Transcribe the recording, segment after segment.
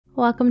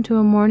Welcome to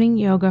a morning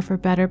yoga for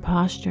better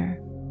posture.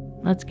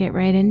 Let's get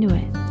right into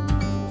it.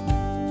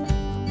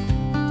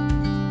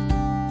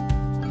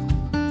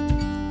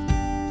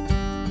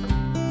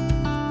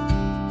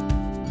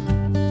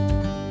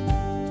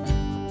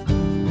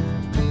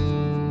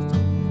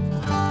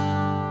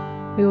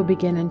 We will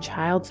begin in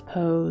child's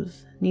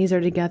pose. Knees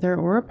are together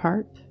or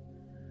apart,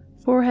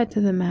 forehead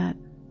to the mat.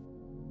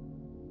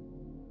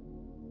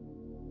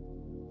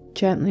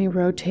 Gently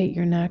rotate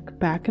your neck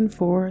back and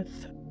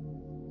forth,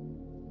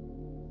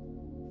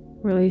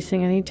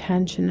 releasing any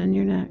tension in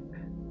your neck.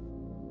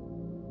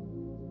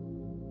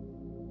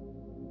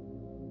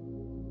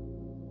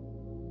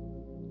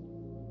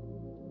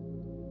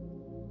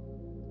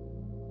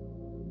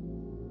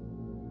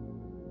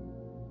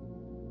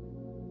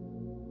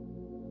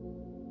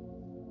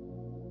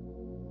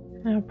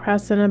 Now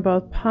press into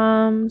both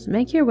palms.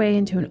 Make your way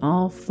into an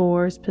all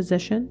fours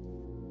position.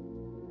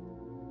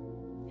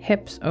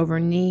 Hips over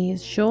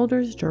knees,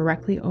 shoulders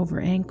directly over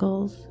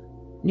ankles,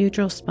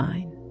 neutral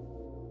spine.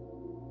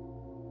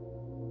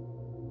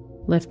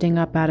 Lifting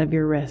up out of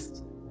your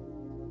wrists.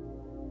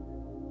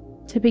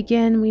 To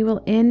begin, we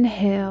will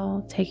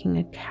inhale, taking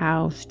a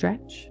cow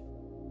stretch.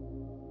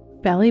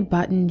 Belly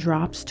button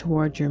drops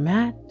towards your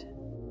mat.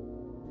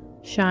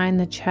 Shine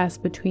the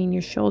chest between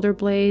your shoulder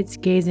blades,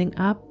 gazing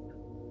up,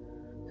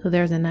 so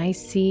there's a nice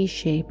C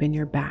shape in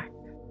your back.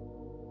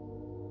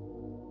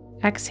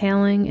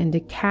 Exhaling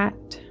into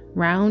cat,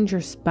 round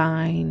your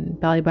spine,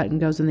 belly button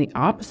goes in the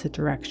opposite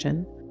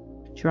direction.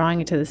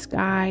 Drawing it to the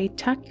sky,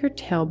 tuck your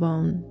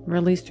tailbone,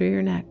 release through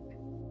your neck,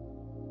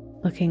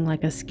 looking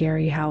like a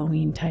scary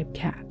Halloween type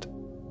cat.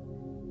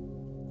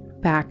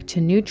 Back to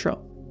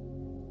neutral.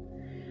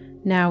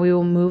 Now we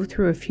will move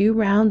through a few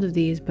rounds of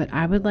these, but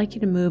I would like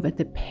you to move at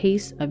the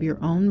pace of your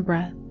own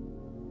breath,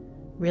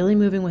 really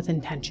moving with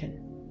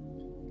intention.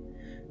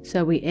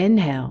 So we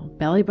inhale,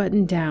 belly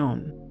button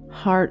down,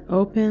 heart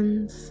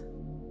opens.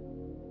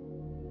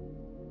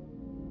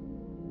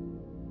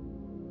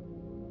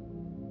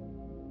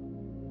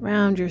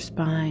 Round your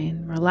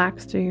spine,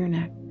 relax through your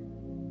neck.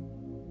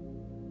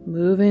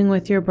 Moving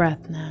with your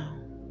breath now.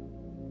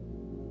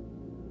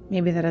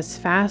 Maybe that is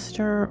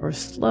faster or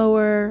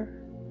slower.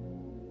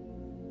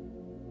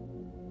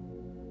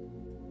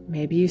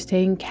 Maybe you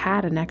stay in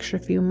cat an extra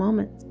few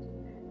moments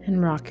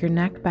and rock your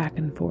neck back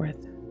and forth.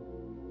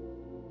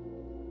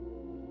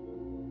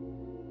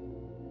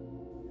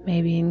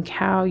 Maybe in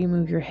cow you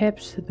move your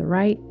hips to the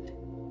right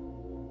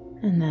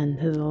and then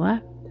to the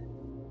left.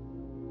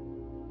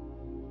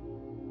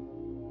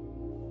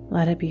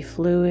 Let it be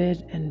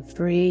fluid and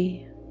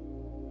free.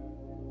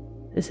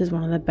 This is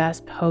one of the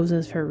best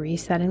poses for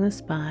resetting the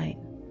spine,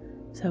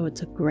 so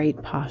it's a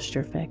great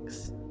posture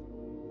fix.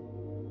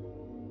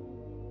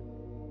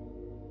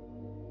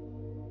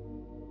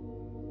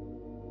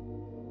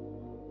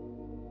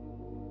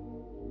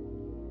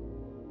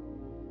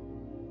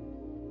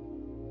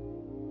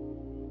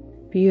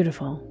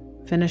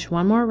 Beautiful. Finish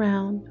one more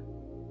round.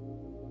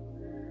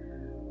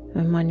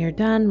 And when you're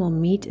done, we'll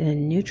meet in a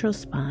neutral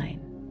spine.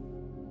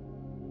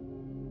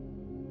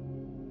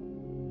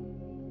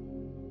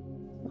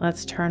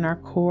 Let's turn our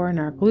core and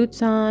our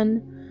glutes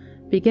on.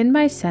 Begin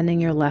by sending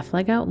your left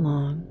leg out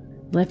long,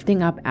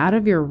 lifting up out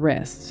of your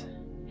wrists.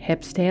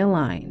 Hips stay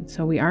aligned,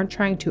 so we aren't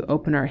trying to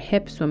open our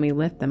hips when we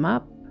lift them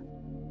up.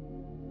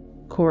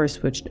 Core is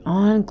switched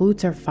on,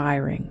 glutes are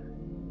firing.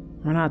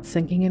 We're not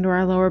sinking into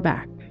our lower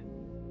back.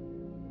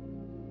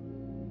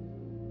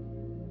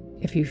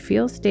 If you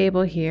feel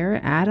stable here,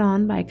 add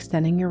on by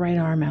extending your right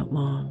arm out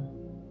long.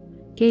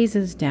 Gaze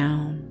is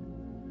down.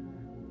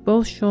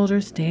 Both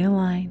shoulders stay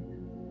aligned.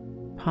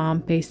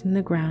 Palm facing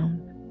the ground.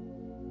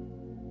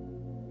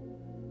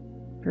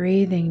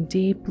 Breathing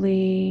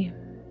deeply.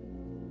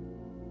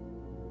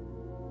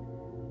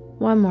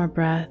 One more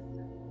breath.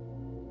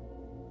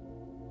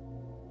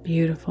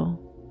 Beautiful.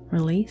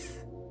 Release.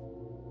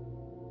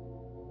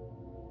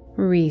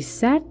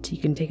 Reset. You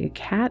can take a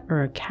cat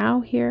or a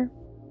cow here.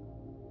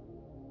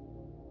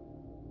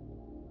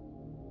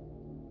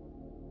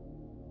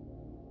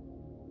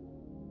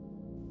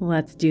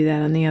 Let's do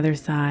that on the other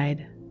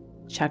side.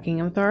 Checking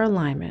in with our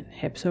alignment,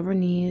 hips over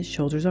knees,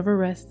 shoulders over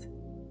wrists.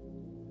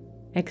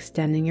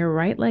 Extending your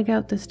right leg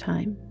out this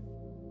time.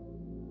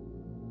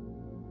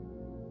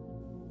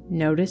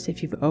 Notice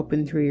if you've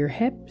opened through your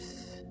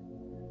hips.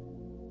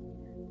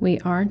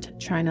 We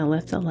aren't trying to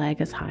lift the leg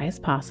as high as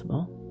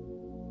possible.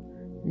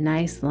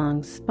 Nice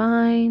long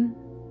spine.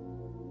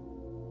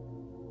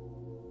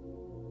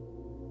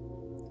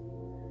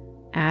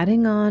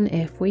 Adding on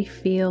if we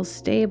feel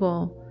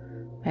stable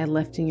by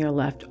lifting your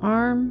left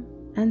arm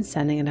and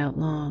sending it out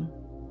long.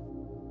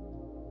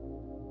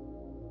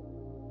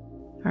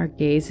 Our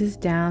gaze is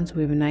down, so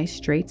we have a nice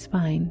straight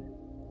spine.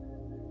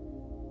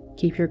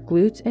 Keep your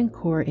glutes and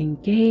core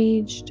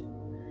engaged.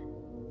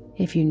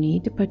 If you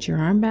need to put your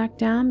arm back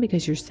down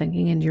because you're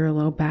sinking into your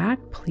low back,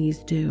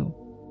 please do.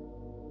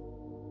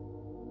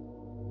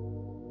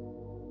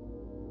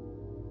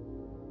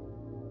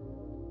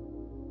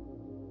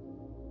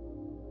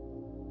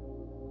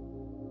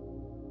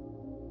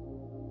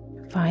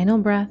 Final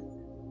breath.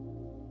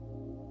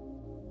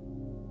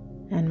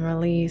 and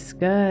release.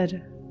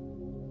 Good.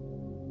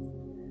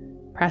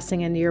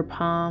 Pressing into your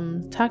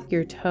palms, tuck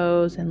your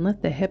toes and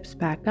lift the hips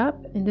back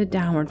up into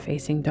downward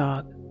facing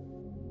dog.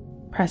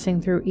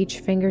 Pressing through each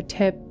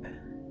fingertip.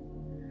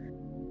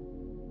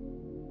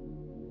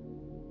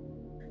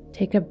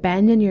 Take a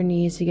bend in your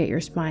knees to get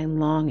your spine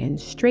long and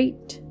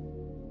straight.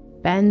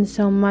 Bend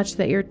so much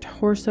that your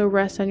torso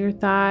rests on your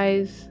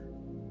thighs.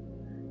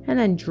 And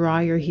then draw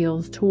your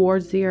heels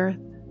towards the earth.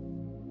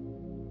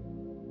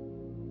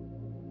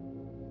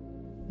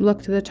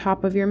 Look to the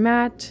top of your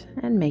mat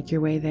and make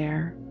your way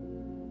there.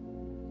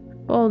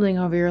 Folding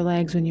over your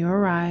legs when you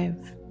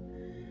arrive.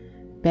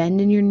 Bend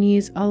in your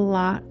knees a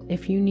lot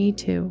if you need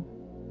to.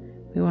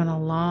 We want a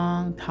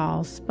long,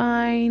 tall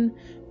spine.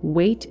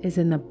 Weight is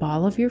in the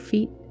ball of your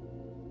feet.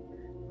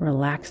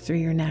 Relax through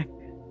your neck.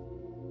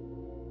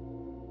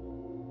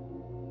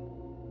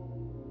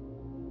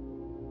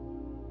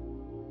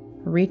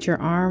 Reach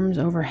your arms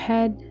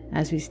overhead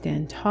as we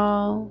stand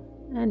tall,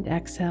 and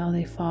exhale,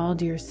 they fall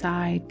to your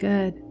side.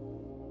 Good.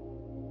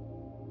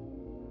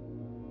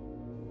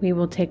 We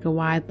will take a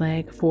wide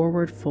leg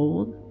forward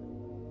fold.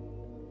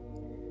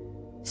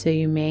 So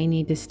you may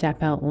need to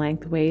step out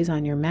lengthways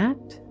on your mat,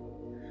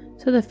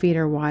 so the feet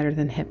are wider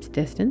than hips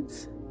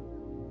distance.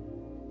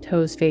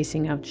 Toes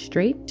facing out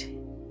straight.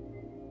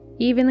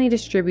 Evenly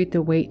distribute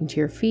the weight into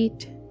your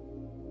feet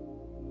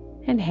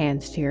and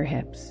hands to your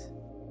hips.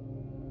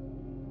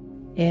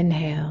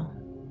 Inhale.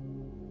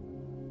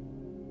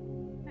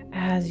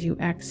 As you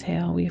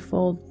exhale, we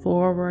fold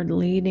forward,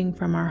 leading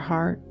from our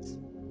hearts.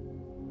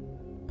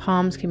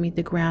 Palms can meet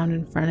the ground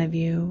in front of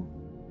you.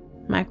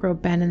 Micro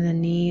bend in the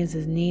knees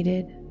is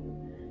needed.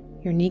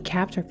 Your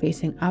kneecaps are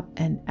facing up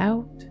and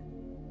out.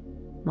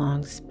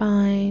 Long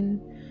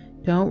spine.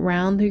 Don't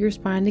round through your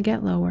spine to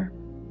get lower.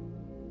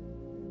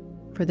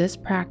 For this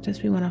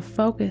practice, we want to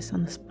focus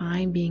on the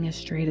spine being as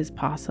straight as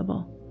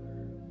possible.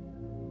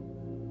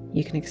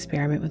 You can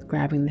experiment with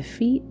grabbing the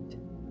feet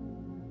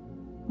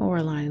or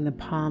aligning the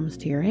palms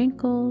to your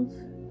ankles,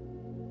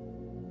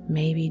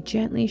 maybe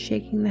gently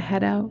shaking the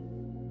head out.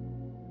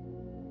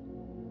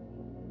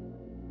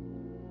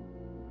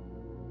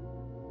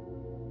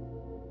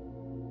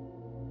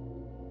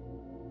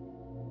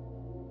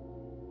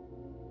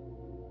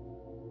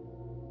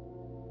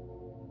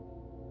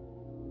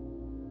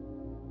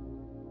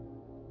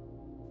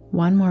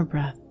 One more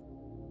breath.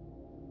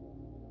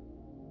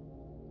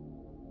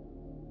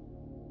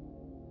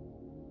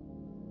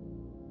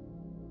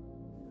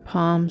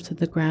 Palms to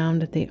the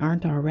ground if they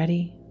aren't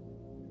already.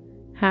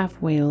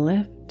 Halfway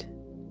lift.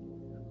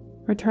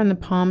 Return the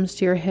palms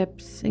to your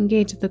hips.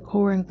 Engage the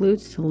core and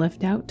glutes to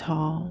lift out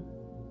tall.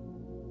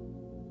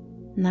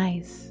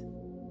 Nice.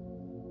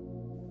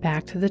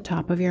 Back to the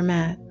top of your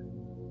mat.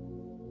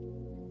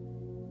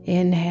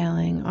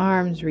 Inhaling,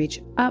 arms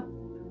reach up.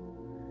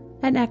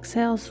 And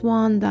exhale,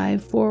 swan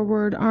dive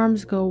forward,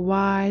 arms go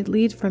wide,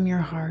 lead from your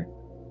heart.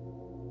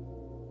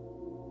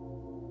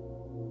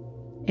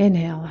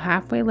 Inhale,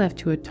 halfway lift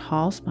to a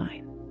tall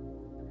spine.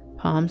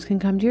 Palms can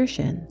come to your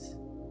shins.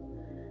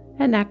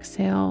 And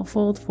exhale,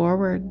 fold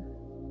forward.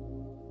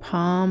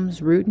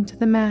 Palms root into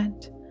the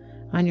mat.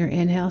 On your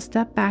inhale,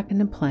 step back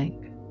into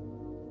plank.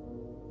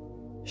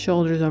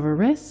 Shoulders over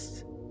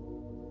wrists.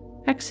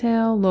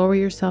 Exhale, lower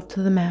yourself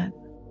to the mat.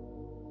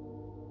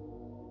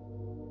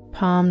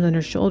 Palms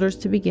under shoulders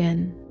to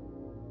begin.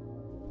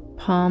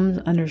 Palms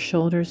under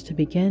shoulders to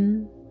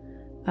begin.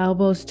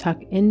 Elbows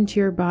tuck into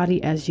your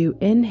body as you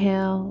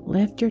inhale.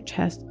 Lift your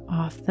chest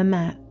off the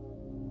mat.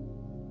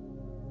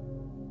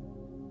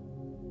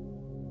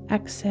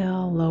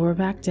 Exhale, lower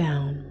back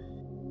down.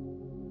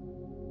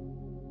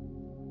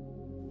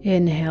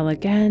 Inhale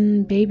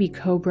again, baby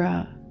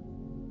cobra.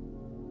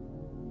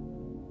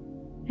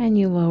 And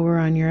you lower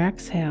on your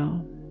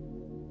exhale.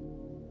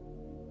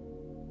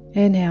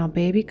 Inhale,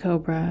 baby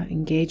cobra,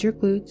 engage your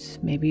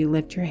glutes. Maybe you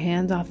lift your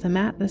hands off the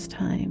mat this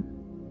time.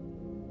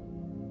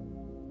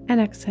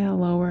 And exhale,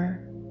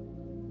 lower.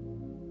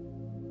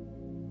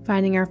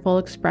 Finding our full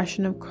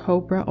expression of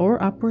cobra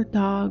or upward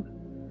dog.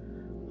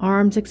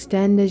 Arms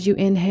extend as you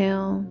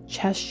inhale,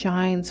 chest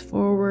shines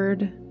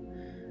forward.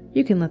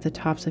 You can lift the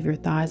tops of your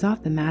thighs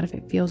off the mat if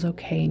it feels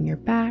okay in your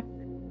back.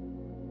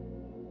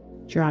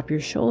 Drop your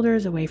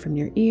shoulders away from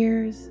your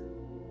ears.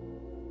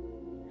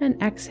 And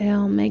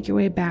exhale, make your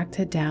way back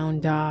to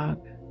down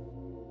dog.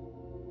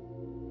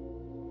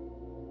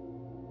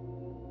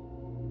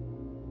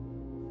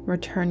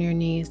 Return your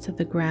knees to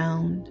the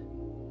ground.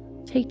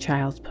 Take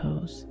child's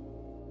pose.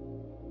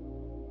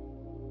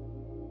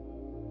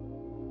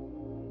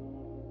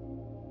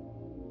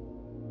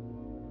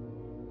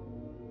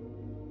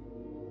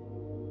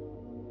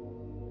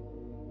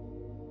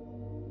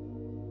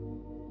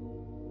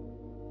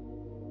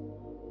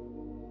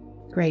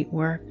 Great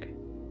work.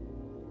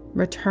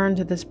 Return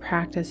to this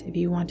practice if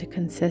you want to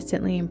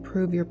consistently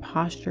improve your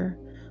posture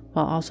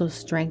while also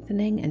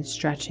strengthening and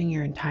stretching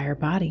your entire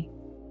body.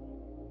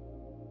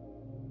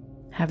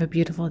 Have a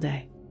beautiful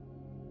day.